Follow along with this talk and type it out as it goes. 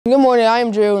Good morning, I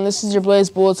am Drew, and this is your Blaze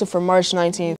Bulletin for March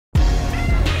 19th.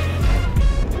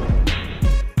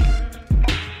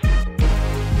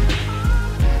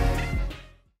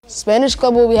 Spanish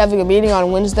Club will be having a meeting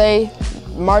on Wednesday,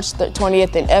 March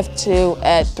 20th in F2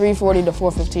 at 3:40 to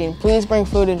 4:15. Please bring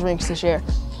food and drinks to share.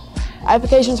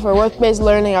 Applications for work-based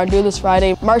learning are due this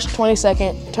Friday, March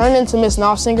 22nd. Turn in to Miss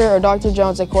Knopfsinger or Dr.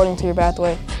 Jones according to your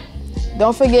pathway.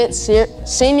 Don't forget,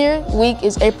 senior week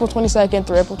is April 22nd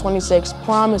through April 26th.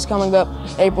 Prom is coming up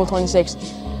April 26th.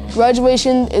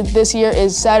 Graduation this year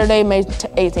is Saturday, May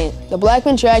 18th. The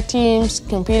Blackman track teams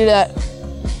competed at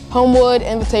Homewood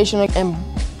Invitational in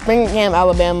Birmingham,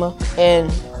 Alabama, and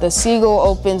the Siegel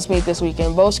Opens meet this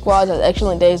weekend. Both squads had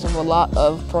excellent days with a lot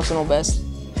of personal bests.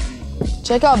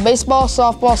 Check out baseball,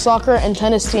 softball, soccer, and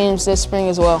tennis teams this spring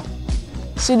as well.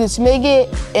 Students may get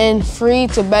in free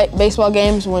to baseball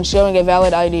games when showing a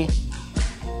valid ID.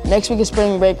 Next week is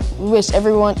spring break. We wish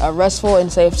everyone a restful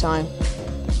and safe time.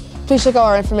 Please check out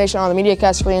our information on the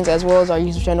MediaCast screens as well as our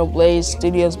YouTube channel, Blaze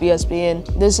Studios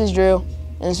BSBN. This is Drew,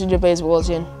 and this is your Blaze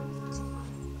Bulletin.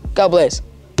 God bless.